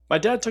My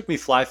dad took me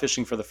fly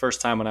fishing for the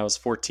first time when I was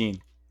 14.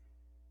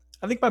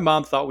 I think my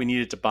mom thought we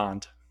needed to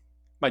bond.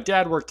 My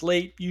dad worked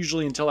late,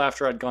 usually until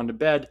after I'd gone to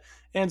bed,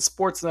 and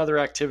sports and other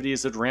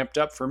activities had ramped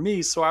up for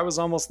me, so I was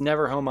almost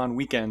never home on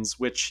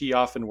weekends, which he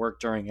often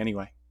worked during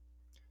anyway.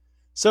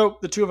 So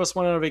the two of us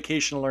went on a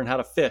vacation to learn how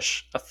to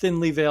fish, a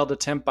thinly veiled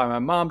attempt by my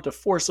mom to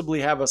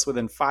forcibly have us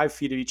within 5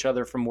 feet of each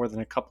other for more than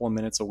a couple of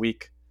minutes a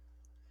week.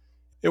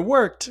 It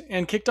worked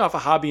and kicked off a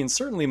hobby in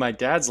certainly my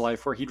dad's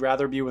life where he'd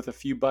rather be with a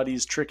few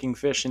buddies tricking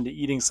fish into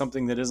eating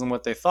something that isn't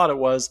what they thought it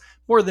was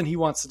more than he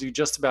wants to do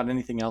just about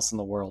anything else in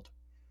the world.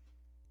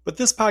 But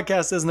this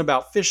podcast isn't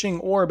about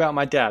fishing or about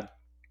my dad.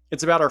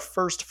 It's about our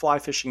first fly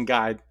fishing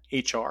guide,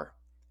 HR,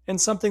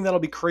 and something that'll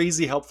be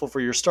crazy helpful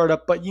for your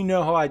startup, but you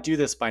know how I do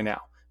this by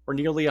now. We're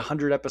nearly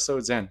 100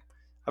 episodes in.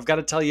 I've got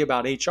to tell you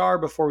about HR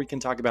before we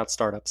can talk about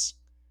startups.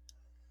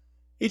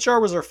 HR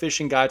was our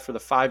fishing guide for the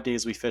 5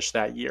 days we fished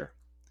that year.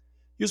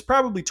 He was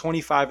probably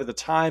 25 at the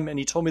time, and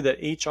he told me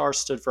that HR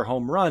stood for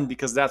home run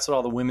because that's what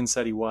all the women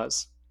said he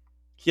was.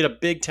 He had a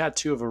big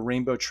tattoo of a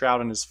rainbow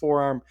trout on his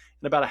forearm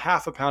and about a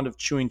half a pound of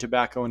chewing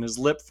tobacco in his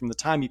lip from the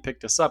time he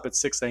picked us up at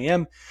 6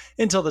 a.m.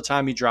 until the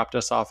time he dropped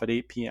us off at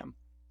 8 p.m.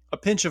 A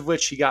pinch of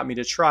which he got me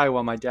to try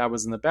while my dad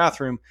was in the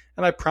bathroom,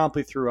 and I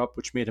promptly threw up,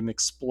 which made him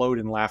explode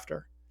in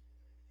laughter.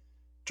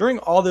 During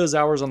all those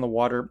hours on the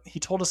water,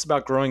 he told us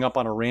about growing up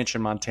on a ranch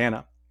in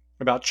Montana,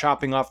 about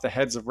chopping off the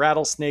heads of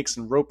rattlesnakes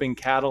and roping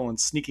cattle and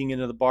sneaking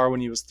into the bar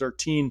when he was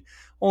 13,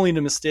 only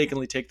to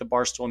mistakenly take the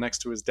bar stool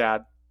next to his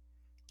dad.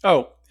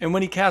 Oh, and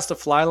when he cast a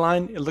fly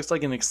line, it looked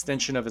like an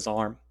extension of his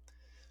arm.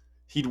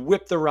 He'd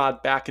whip the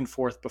rod back and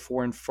forth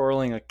before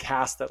unfurling a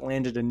cast that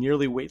landed a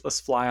nearly weightless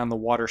fly on the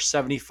water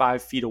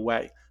 75 feet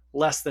away,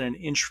 less than an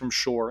inch from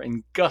shore,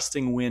 in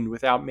gusting wind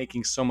without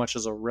making so much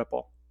as a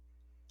ripple.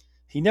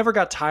 He never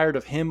got tired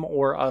of him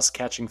or us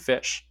catching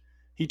fish.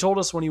 He told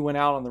us when he went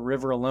out on the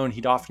river alone,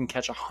 he'd often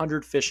catch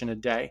 100 fish in a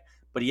day,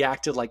 but he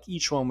acted like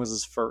each one was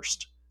his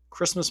first.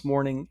 Christmas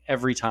morning,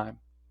 every time.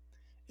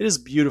 It is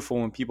beautiful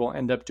when people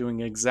end up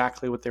doing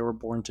exactly what they were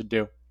born to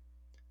do.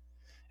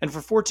 And for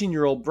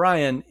 14-year-old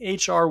Brian,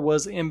 HR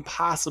was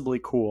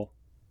impossibly cool.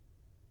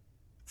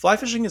 Fly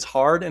fishing is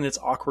hard and it's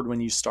awkward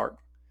when you start.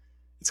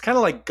 It's kind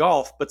of like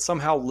golf, but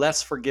somehow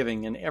less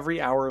forgiving, and every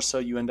hour or so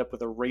you end up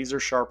with a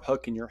razor-sharp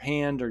hook in your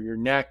hand or your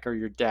neck or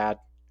your dad.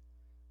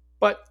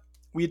 But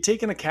we had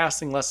taken a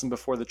casting lesson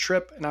before the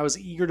trip, and I was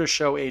eager to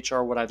show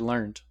HR what I'd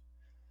learned.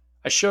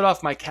 I showed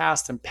off my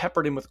cast and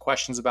peppered him with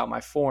questions about my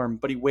form,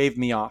 but he waved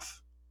me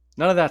off.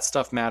 None of that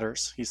stuff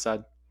matters, he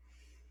said.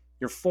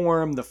 Your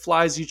form, the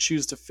flies you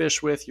choose to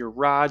fish with, your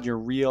rod, your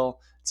reel,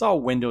 it's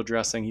all window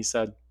dressing, he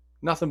said.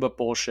 Nothing but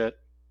bullshit.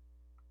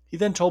 He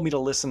then told me to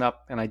listen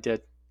up, and I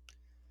did.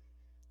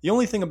 The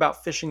only thing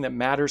about fishing that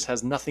matters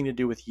has nothing to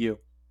do with you.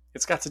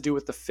 It's got to do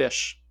with the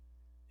fish.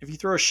 If you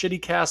throw a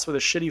shitty cast with a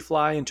shitty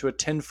fly into a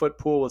 10-foot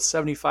pool with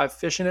 75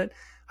 fish in it,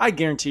 I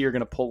guarantee you're going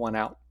to pull one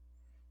out.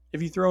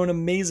 If you throw an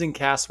amazing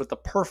cast with the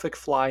perfect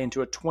fly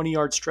into a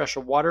 20-yard stretch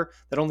of water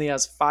that only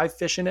has 5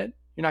 fish in it,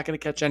 you're not going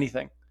to catch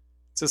anything.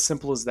 It's as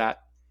simple as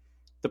that.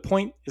 The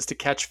point is to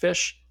catch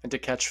fish, and to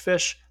catch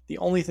fish, the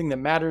only thing that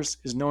matters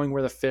is knowing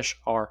where the fish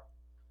are.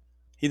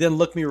 He then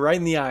looked me right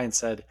in the eye and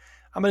said,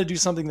 I'm going to do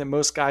something that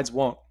most guides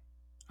won't.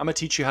 I'm going to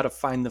teach you how to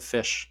find the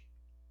fish.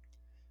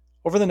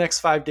 Over the next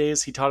 5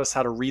 days, he taught us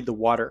how to read the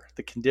water,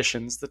 the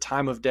conditions, the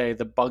time of day,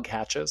 the bug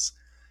hatches.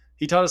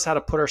 He taught us how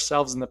to put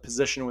ourselves in the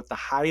position with the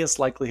highest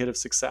likelihood of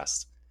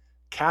success.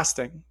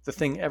 Casting, the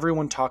thing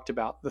everyone talked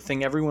about, the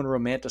thing everyone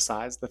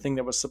romanticized, the thing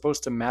that was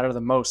supposed to matter the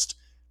most,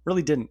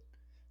 really didn't.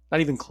 Not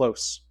even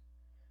close.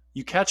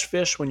 You catch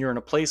fish when you're in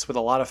a place with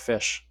a lot of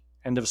fish.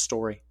 End of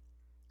story.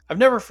 I've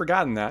never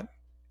forgotten that.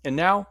 And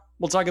now,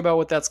 we'll talk about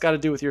what that's got to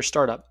do with your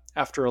startup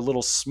after a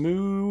little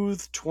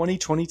smooth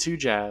 2022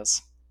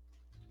 jazz.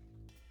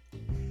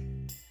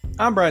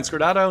 I'm Brian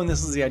Scordato, and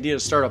this is the Idea to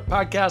Startup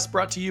podcast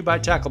brought to you by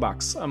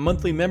Tacklebox, a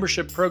monthly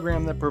membership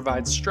program that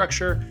provides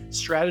structure,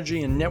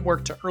 strategy, and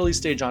network to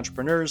early-stage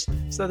entrepreneurs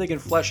so that they can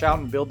flesh out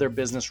and build their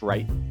business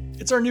right.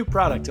 It's our new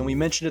product, and we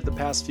mentioned it the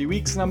past few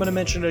weeks, and I'm going to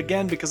mention it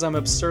again because I'm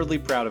absurdly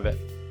proud of it.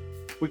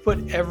 We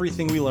put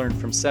everything we learned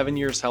from 7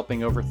 years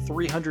helping over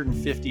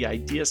 350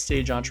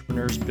 idea-stage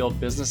entrepreneurs build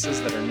businesses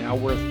that are now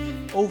worth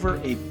over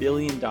 $1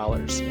 billion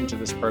into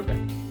this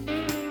program.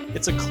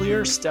 It's a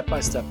clear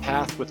step-by-step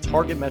path with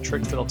target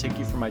metrics that'll take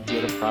you from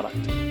idea to product.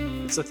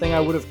 It's the thing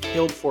I would have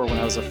killed for when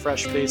I was a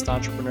fresh-faced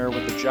entrepreneur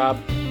with a job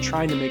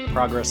trying to make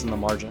progress in the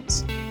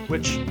margins,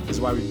 which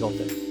is why we built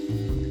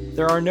it.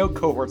 There are no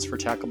cohorts for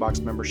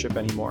Tacklebox membership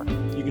anymore.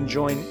 You can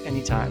join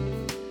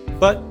anytime.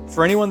 But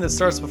for anyone that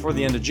starts before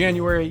the end of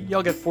January,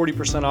 you'll get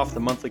 40% off the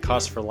monthly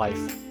cost for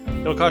life.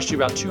 It'll cost you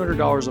about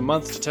 $200 a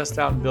month to test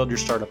out and build your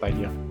startup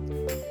idea.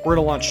 We're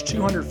going to launch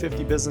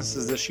 250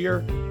 businesses this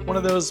year. One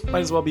of those might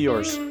as well be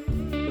yours.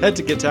 Head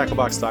to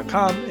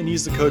gettacklebox.com and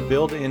use the code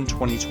BUILD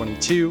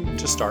in2022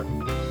 to start.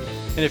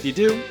 And if you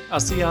do, I'll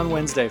see you on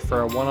Wednesday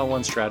for a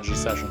one-on-one strategy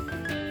session.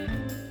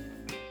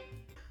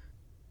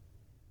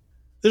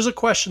 There's a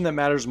question that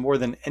matters more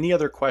than any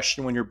other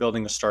question when you're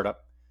building a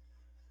startup.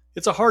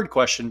 It's a hard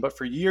question, but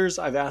for years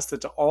I've asked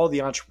it to all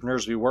the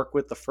entrepreneurs we work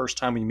with the first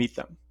time we meet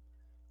them.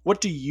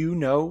 What do you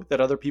know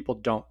that other people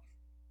don't?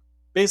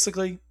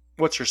 Basically,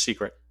 what's your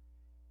secret?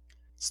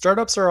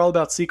 Startups are all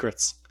about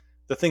secrets.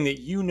 The thing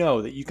that you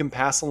know that you can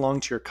pass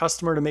along to your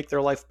customer to make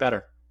their life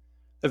better.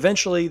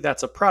 Eventually,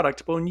 that's a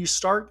product, but when you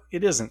start,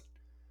 it isn't.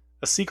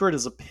 A secret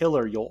is a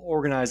pillar you'll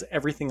organize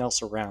everything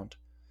else around.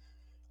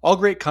 All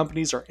great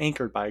companies are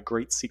anchored by a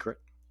great secret.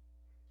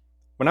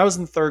 When I was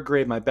in third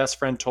grade, my best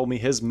friend told me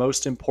his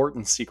most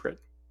important secret,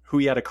 who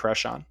he had a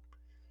crush on.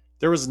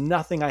 There was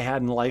nothing I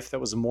had in life that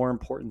was more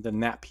important than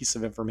that piece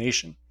of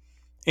information.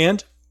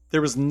 And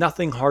there was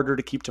nothing harder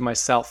to keep to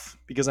myself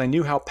because I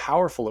knew how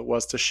powerful it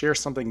was to share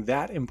something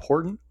that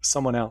important with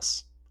someone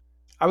else.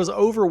 I was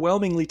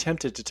overwhelmingly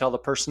tempted to tell the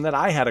person that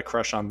I had a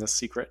crush on this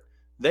secret.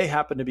 They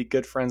happened to be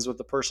good friends with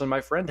the person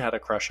my friend had a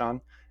crush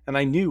on, and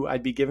I knew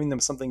I'd be giving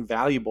them something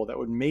valuable that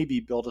would maybe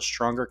build a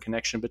stronger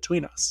connection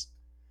between us.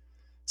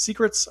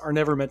 Secrets are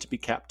never meant to be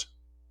kept,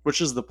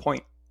 which is the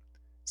point.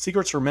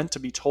 Secrets were meant to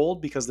be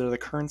told because they're the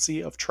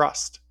currency of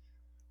trust.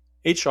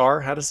 HR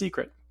had a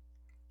secret.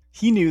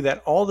 He knew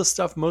that all the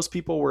stuff most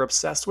people were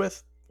obsessed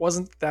with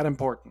wasn't that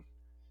important.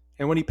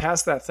 And when he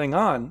passed that thing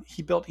on,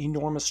 he built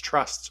enormous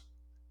trust.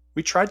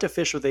 We tried to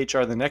fish with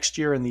HR the next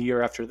year and the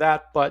year after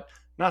that, but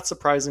not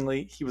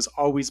surprisingly, he was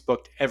always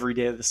booked every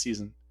day of the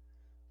season.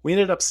 We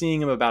ended up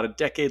seeing him about a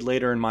decade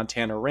later in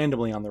Montana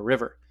randomly on the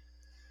river.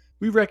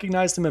 We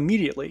recognized him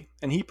immediately,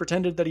 and he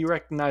pretended that he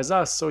recognized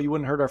us so he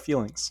wouldn't hurt our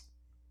feelings.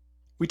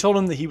 We told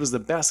him that he was the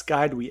best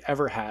guide we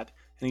ever had,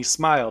 and he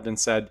smiled and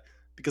said,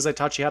 "Because I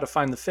taught you how to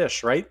find the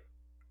fish, right?"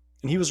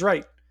 And he was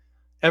right.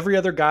 Every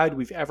other guide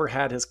we've ever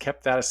had has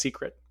kept that a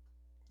secret.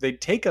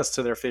 They'd take us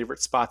to their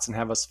favorite spots and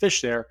have us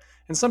fish there,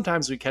 and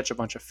sometimes we'd catch a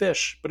bunch of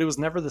fish, but it was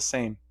never the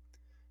same.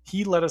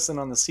 He let us in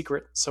on the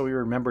secret, so we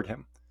remembered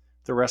him.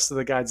 The rest of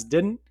the guides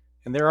didn't,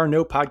 and there are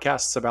no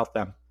podcasts about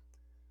them.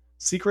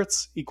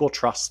 Secrets equal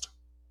trust.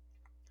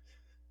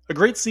 A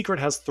great secret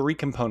has three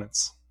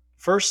components.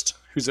 First,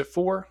 who's it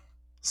for?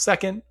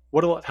 Second,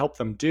 what'll it help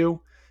them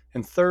do?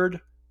 And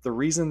third, the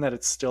reason that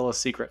it's still a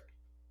secret.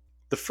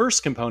 The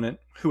first component,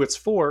 who it's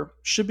for,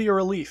 should be a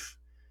relief.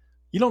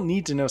 You don't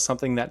need to know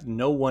something that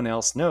no one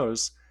else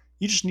knows.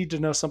 You just need to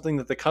know something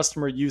that the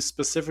customer you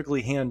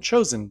specifically hand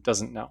chosen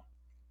doesn't know.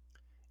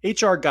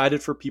 HR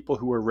guided for people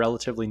who were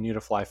relatively new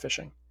to fly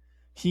fishing.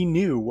 He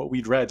knew what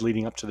we'd read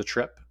leading up to the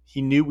trip.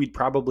 He knew we'd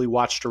probably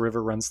watched a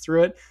river runs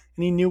through it,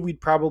 and he knew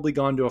we'd probably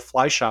gone to a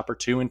fly shop or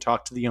two and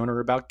talked to the owner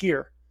about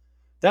gear.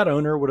 That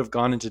owner would have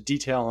gone into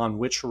detail on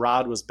which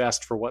rod was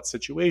best for what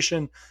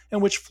situation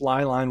and which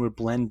fly line would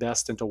blend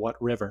best into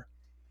what river.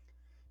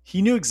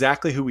 He knew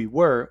exactly who we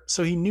were,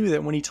 so he knew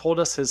that when he told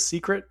us his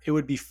secret, it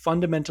would be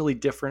fundamentally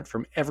different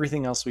from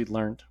everything else we'd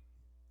learned.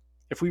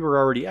 If we were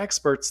already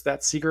experts,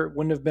 that secret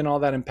wouldn't have been all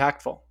that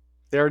impactful.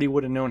 They already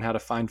would have known how to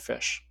find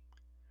fish.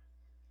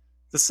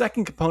 The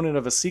second component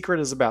of a secret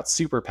is about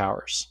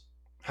superpowers.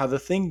 How the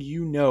thing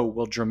you know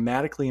will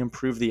dramatically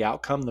improve the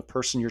outcome the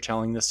person you're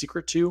telling the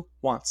secret to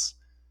wants.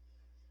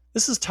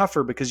 This is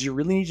tougher because you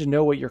really need to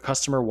know what your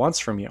customer wants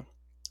from you.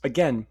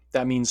 Again,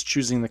 that means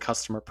choosing the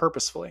customer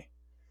purposefully.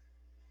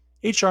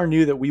 HR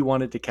knew that we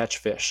wanted to catch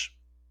fish.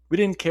 We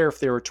didn't care if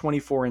they were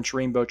 24-inch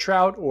rainbow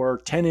trout or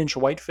 10-inch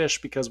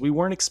whitefish because we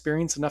weren't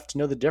experienced enough to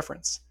know the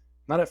difference.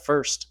 Not at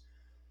first.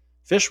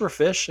 Fish were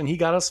fish, and he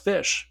got us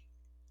fish.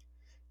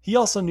 He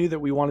also knew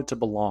that we wanted to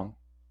belong.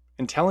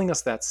 And telling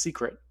us that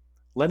secret,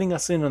 letting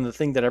us in on the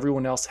thing that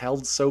everyone else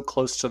held so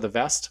close to the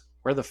vest,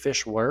 where the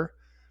fish were,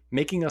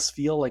 making us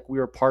feel like we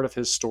were part of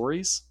his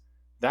stories,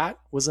 that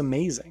was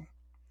amazing.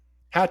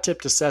 Hat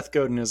tip to Seth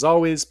Godin as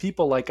always.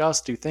 People like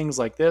us do things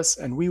like this,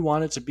 and we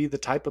wanted to be the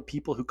type of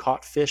people who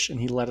caught fish,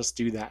 and he let us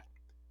do that.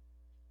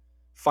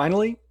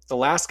 Finally, the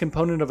last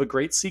component of a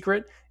great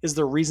secret is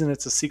the reason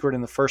it's a secret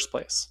in the first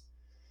place.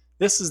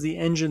 This is the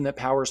engine that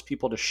powers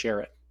people to share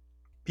it.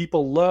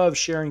 People love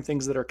sharing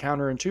things that are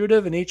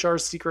counterintuitive, and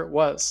HR's secret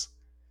was.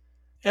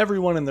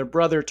 Everyone and their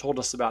brother told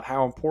us about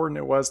how important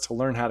it was to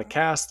learn how to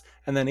cast,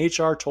 and then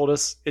HR told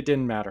us it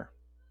didn't matter.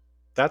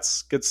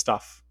 That's good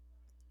stuff.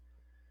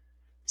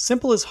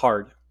 Simple is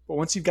hard, but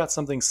once you've got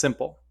something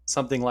simple,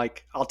 something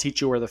like, "I'll teach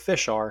you where the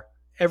fish are,"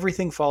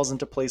 everything falls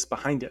into place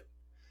behind it.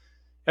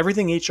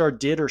 Everything HR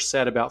did or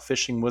said about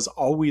fishing was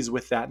always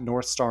with that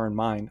North Star in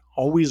mind,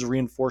 always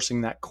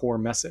reinforcing that core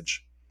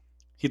message.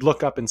 He'd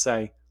look up and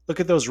say, "Look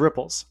at those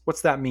ripples.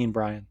 What's that mean,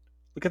 Brian?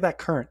 Look at that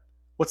current.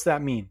 What's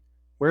that mean?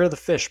 Where are the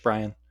fish,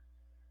 Brian?"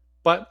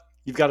 But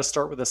you've got to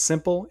start with a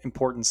simple,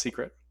 important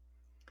secret.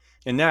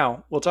 And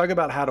now we'll talk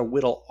about how to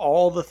whittle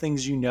all the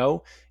things you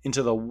know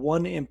into the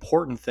one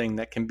important thing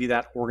that can be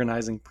that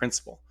organizing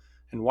principle,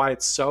 and why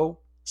it's so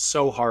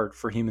hard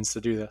for humans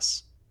to do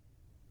this.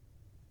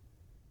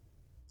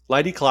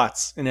 Leidy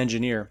Klotz, an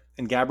engineer,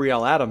 and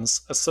Gabrielle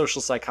Adams, a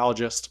social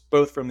psychologist,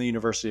 both from the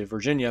University of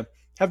Virginia,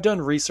 have done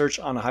research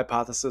on a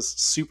hypothesis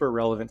super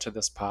relevant to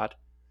this pod.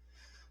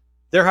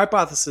 Their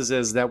hypothesis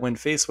is that when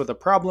faced with a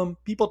problem,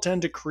 people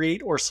tend to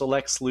create or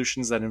select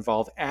solutions that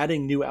involve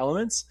adding new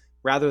elements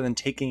rather than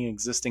taking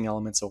existing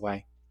elements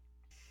away.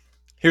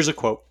 Here's a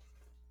quote.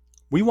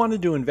 "We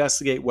wanted to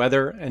investigate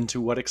whether and to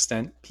what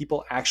extent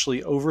people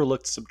actually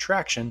overlooked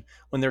subtraction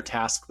when they're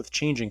tasked with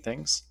changing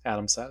things,"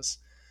 Adams says.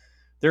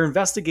 Their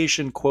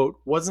investigation,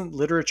 quote, "wasn't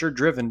literature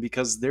driven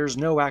because there's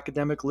no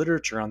academic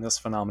literature on this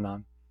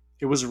phenomenon.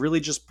 It was really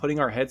just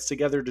putting our heads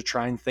together to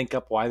try and think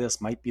up why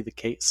this might be the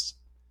case."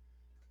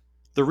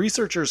 The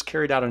researchers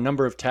carried out a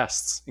number of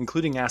tests,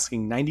 including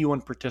asking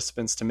 91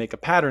 participants to make a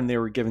pattern they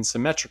were given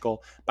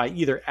symmetrical by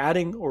either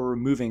adding or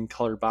removing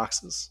colored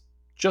boxes.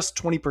 Just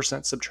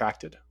 20%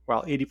 subtracted,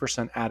 while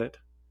 80% added.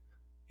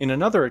 In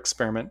another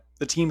experiment,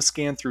 the team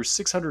scanned through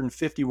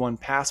 651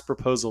 past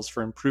proposals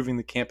for improving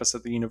the campus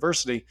at the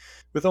university,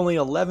 with only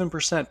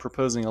 11%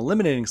 proposing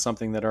eliminating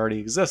something that already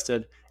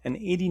existed and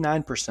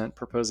 89%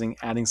 proposing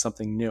adding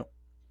something new.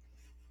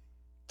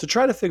 To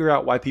try to figure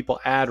out why people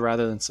add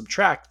rather than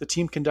subtract, the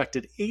team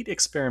conducted 8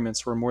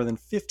 experiments where more than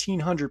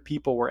 1,500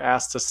 people were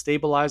asked to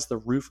stabilize the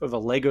roof of a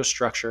Lego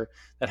structure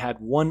that had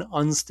one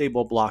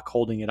unstable block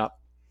holding it up.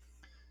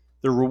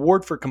 The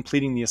reward for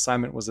completing the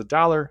assignment was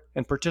 $1,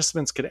 and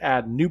participants could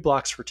add new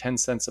blocks for 10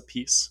 cents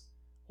apiece,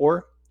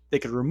 or they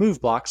could remove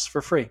blocks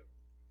for free.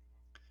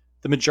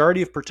 The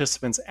majority of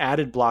participants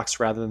added blocks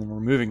rather than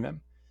removing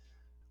them.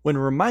 When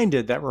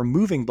reminded that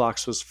removing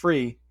blocks was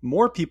free,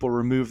 more people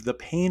removed the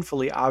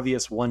painfully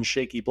obvious one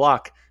shaky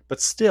block,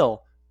 but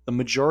still, the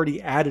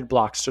majority added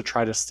blocks to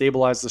try to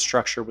stabilize the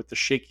structure with the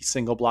shaky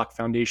single block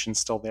foundation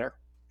still there.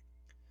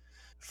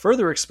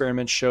 Further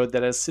experiments showed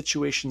that as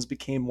situations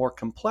became more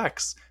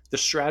complex, the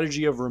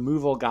strategy of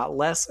removal got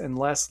less and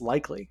less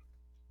likely.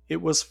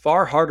 It was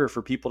far harder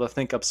for people to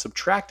think up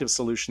subtractive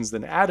solutions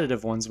than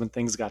additive ones when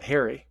things got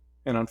hairy.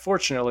 And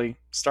unfortunately,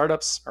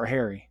 startups are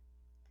hairy.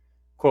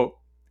 Quote,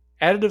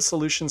 "Additive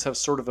solutions have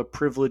sort of a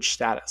privileged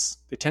status.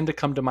 They tend to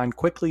come to mind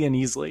quickly and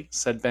easily,"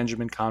 said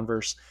Benjamin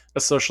Converse,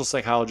 a social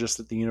psychologist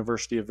at the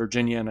University of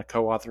Virginia and a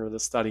co-author of the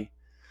study.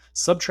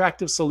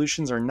 "Subtractive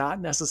solutions are not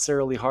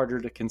necessarily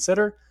harder to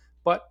consider,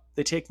 but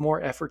they take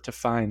more effort to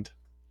find."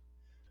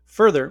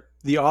 Further,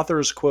 the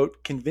authors,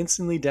 quote,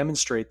 "convincingly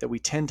demonstrate that we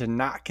tend to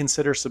not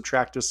consider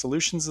subtractive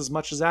solutions as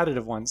much as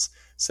additive ones,"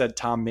 said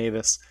Tom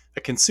Mavis,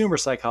 a consumer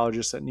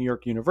psychologist at New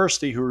York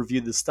University who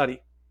reviewed the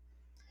study.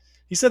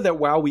 He said that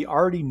while we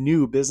already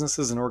knew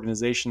businesses and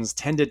organizations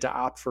tended to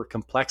opt for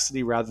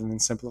complexity rather than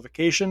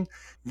simplification,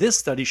 this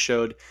study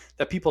showed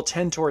that people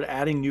tend toward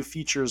adding new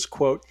features,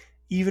 quote,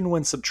 "even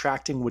when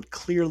subtracting would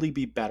clearly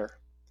be better."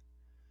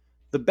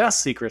 The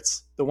best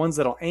secrets, the ones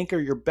that'll anchor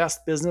your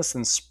best business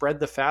and spread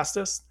the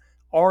fastest,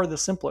 are the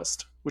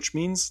simplest, which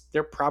means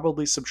they're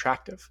probably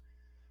subtractive.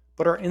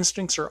 But our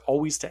instincts are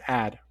always to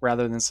add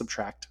rather than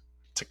subtract,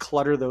 to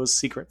clutter those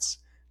secrets,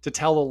 to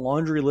tell a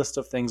laundry list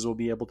of things we'll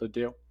be able to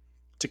do,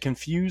 to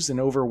confuse and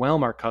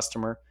overwhelm our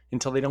customer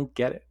until they don't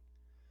get it,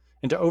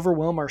 and to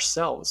overwhelm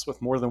ourselves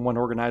with more than one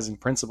organizing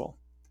principle.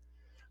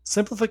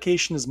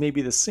 Simplification is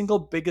maybe the single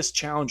biggest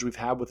challenge we've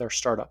had with our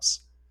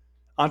startups.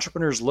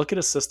 Entrepreneurs look at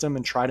a system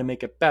and try to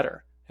make it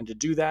better, and to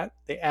do that,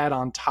 they add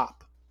on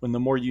top, when the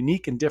more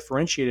unique and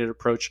differentiated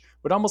approach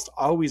would almost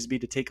always be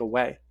to take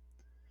away.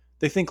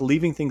 They think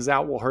leaving things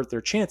out will hurt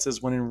their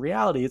chances, when in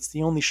reality, it's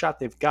the only shot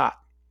they've got.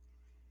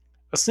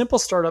 A simple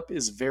startup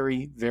is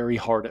very, very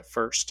hard at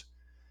first.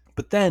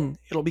 But then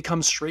it'll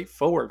become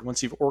straightforward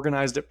once you've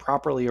organized it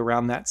properly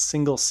around that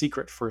single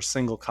secret for a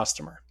single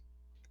customer.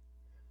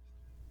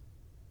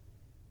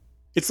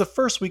 It's the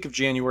first week of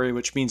January,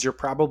 which means you're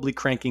probably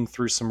cranking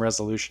through some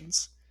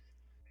resolutions.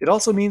 It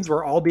also means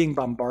we're all being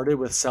bombarded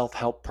with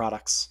self-help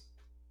products.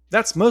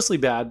 That's mostly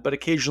bad, but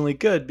occasionally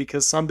good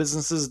because some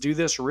businesses do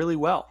this really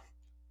well.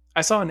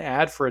 I saw an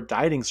ad for a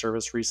dieting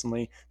service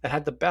recently that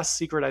had the best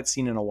secret I'd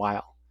seen in a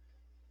while.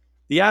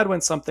 The ad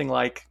went something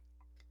like,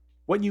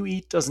 "What you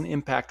eat doesn't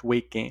impact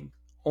weight gain.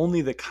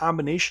 Only the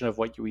combination of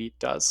what you eat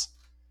does."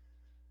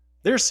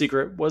 Their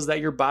secret was that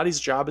your body's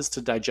job is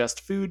to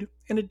digest food,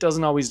 and it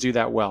doesn't always do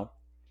that well.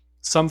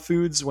 Some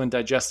foods, when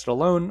digested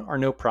alone, are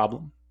no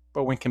problem,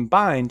 but when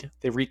combined,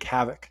 they wreak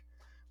havoc.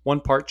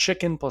 1 part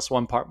chicken plus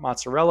 1 part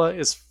mozzarella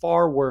is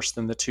far worse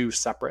than the two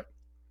separate.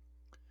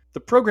 The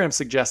program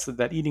suggested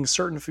that eating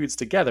certain foods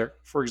together,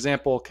 for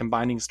example,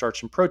 combining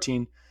starch and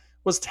protein,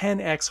 was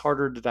 10x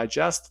harder to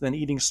digest than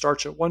eating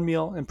starch at one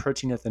meal and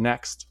protein at the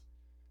next.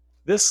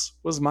 This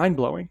was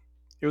mind-blowing.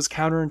 It was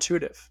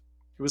counterintuitive.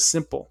 It was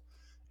simple.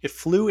 It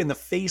flew in the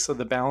face of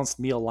the balanced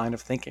meal line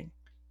of thinking.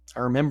 I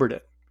remembered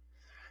it.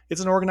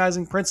 It's an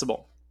organizing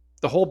principle.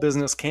 The whole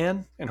business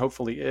can, and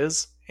hopefully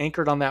is,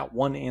 anchored on that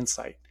one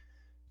insight.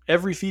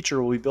 Every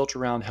feature will be built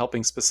around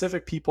helping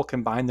specific people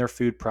combine their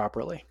food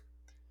properly.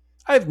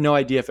 I have no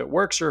idea if it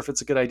works or if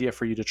it's a good idea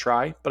for you to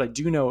try, but I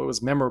do know it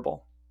was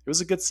memorable. It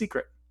was a good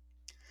secret.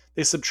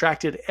 They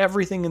subtracted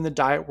everything in the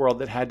diet world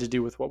that had to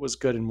do with what was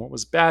good and what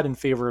was bad in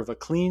favor of a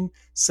clean,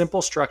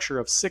 simple structure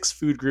of 6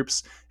 food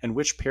groups and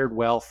which paired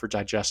well for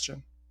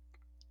digestion.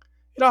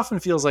 It often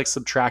feels like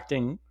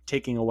subtracting,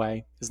 taking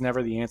away, is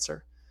never the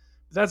answer.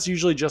 But that's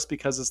usually just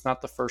because it's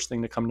not the first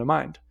thing to come to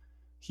mind.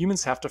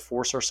 Humans have to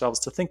force ourselves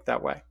to think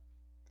that way.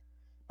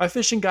 My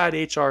fishing guide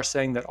HR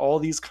saying that all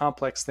these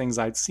complex things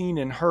I'd seen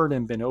and heard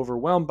and been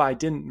overwhelmed by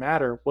didn't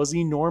matter was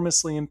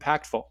enormously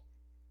impactful.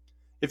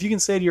 If you can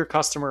say to your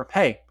customer,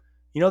 hey,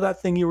 you know that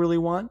thing you really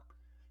want?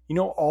 You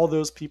know all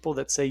those people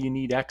that say you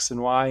need X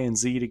and Y and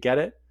Z to get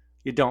it?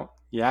 You don't.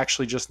 You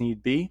actually just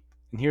need B,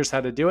 and here's how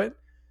to do it.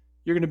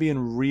 You're going to be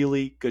in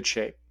really good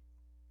shape.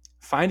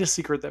 Find a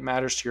secret that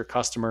matters to your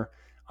customer,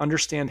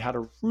 understand how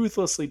to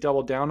ruthlessly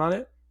double down on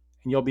it,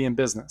 and you'll be in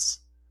business.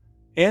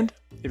 And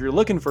if you're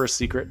looking for a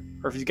secret,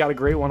 or if you've got a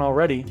great one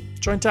already,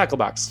 join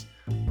Tacklebox.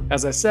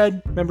 As I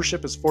said,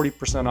 membership is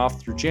 40% off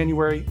through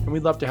January, and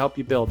we'd love to help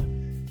you build.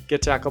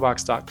 Get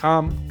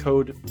tacklebox.com,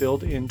 code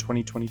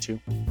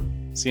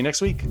BUILDIN2022. See you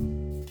next week.